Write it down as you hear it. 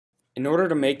In order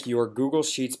to make your Google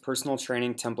Sheets personal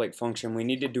training template function, we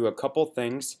need to do a couple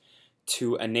things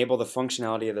to enable the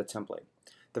functionality of the template.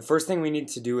 The first thing we need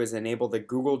to do is enable the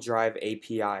Google Drive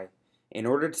API. In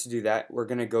order to do that, we're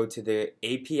going to go to the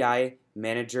API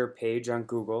Manager page on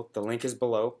Google. The link is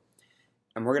below.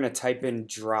 And we're going to type in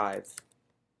Drive.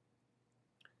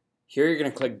 Here you're going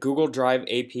to click Google Drive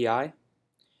API.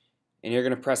 And you're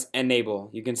going to press Enable.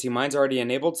 You can see mine's already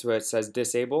enabled, so it says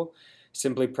Disable.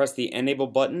 Simply press the Enable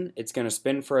button. It's going to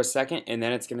spin for a second, and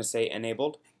then it's going to say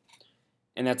Enabled.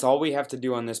 And that's all we have to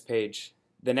do on this page.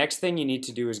 The next thing you need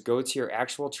to do is go to your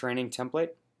actual training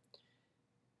template.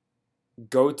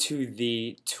 Go to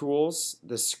the Tools,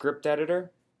 the Script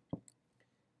Editor.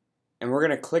 And we're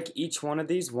going to click each one of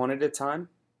these one at a time.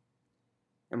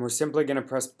 And we're simply going to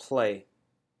press Play.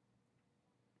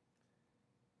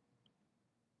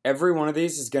 Every one of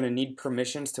these is going to need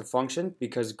permissions to function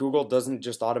because Google doesn't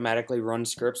just automatically run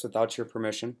scripts without your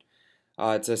permission.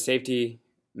 It's a safety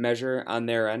measure on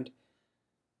their end.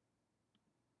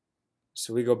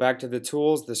 So we go back to the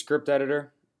tools, the script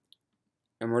editor,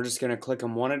 and we're just going to click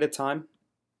them one at a time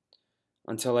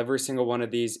until every single one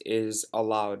of these is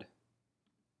allowed.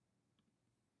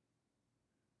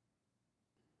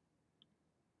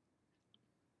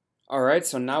 Alright,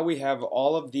 so now we have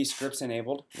all of these scripts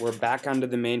enabled. We're back onto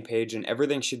the main page and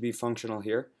everything should be functional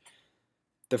here.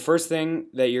 The first thing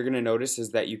that you're going to notice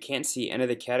is that you can't see any of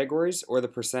the categories or the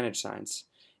percentage signs.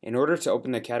 In order to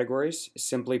open the categories,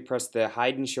 simply press the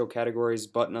Hide and Show Categories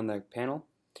button on the panel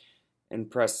and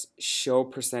press Show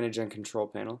Percentage and Control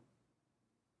Panel.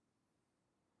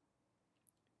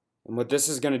 And what this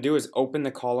is going to do is open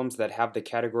the columns that have the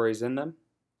categories in them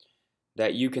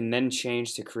that you can then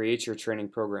change to create your training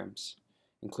programs,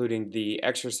 including the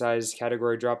exercise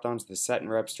category dropdowns, the set and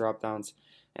reps dropdowns,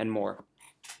 and more.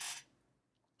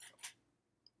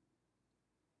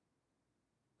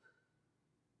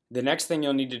 The next thing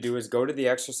you'll need to do is go to the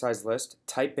exercise list,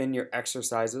 type in your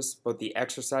exercises, both the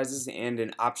exercises and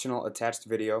an optional attached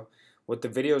video. What the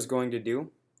video is going to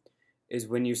do is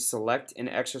when you select an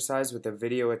exercise with a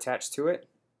video attached to it,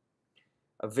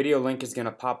 a video link is going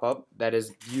to pop up that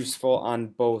is useful on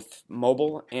both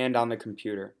mobile and on the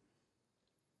computer.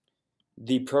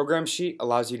 The program sheet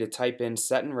allows you to type in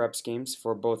set and rep schemes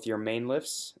for both your main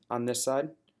lifts on this side,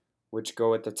 which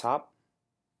go at the top,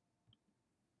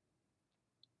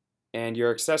 and your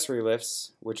accessory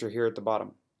lifts, which are here at the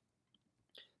bottom.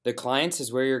 The clients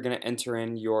is where you're going to enter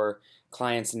in your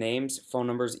clients' names, phone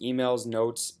numbers, emails,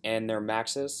 notes, and their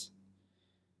maxes.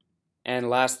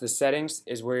 And last, the settings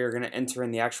is where you're going to enter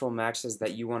in the actual maxes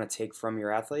that you want to take from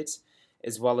your athletes,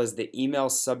 as well as the email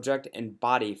subject and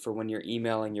body for when you're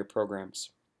emailing your programs.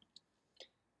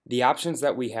 The options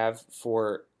that we have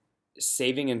for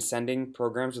saving and sending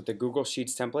programs with the Google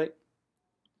Sheets template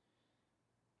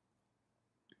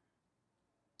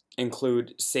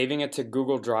include saving it to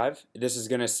Google Drive. This is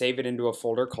going to save it into a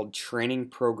folder called Training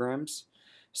Programs.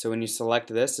 So when you select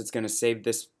this, it's going to save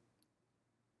this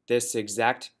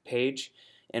exact page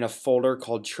in a folder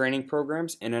called Training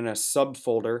Programs and in a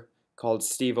subfolder called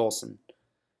Steve Olson.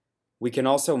 We can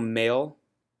also mail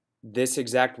this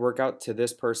exact workout to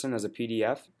this person as a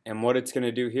PDF, and what it's going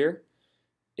to do here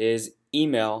is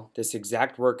email this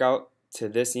exact workout to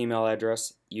this email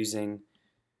address using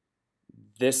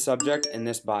this subject and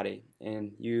this body.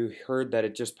 And you heard that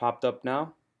it just popped up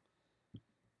now.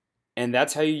 And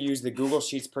that's how you use the Google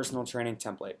Sheets personal training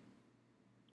template.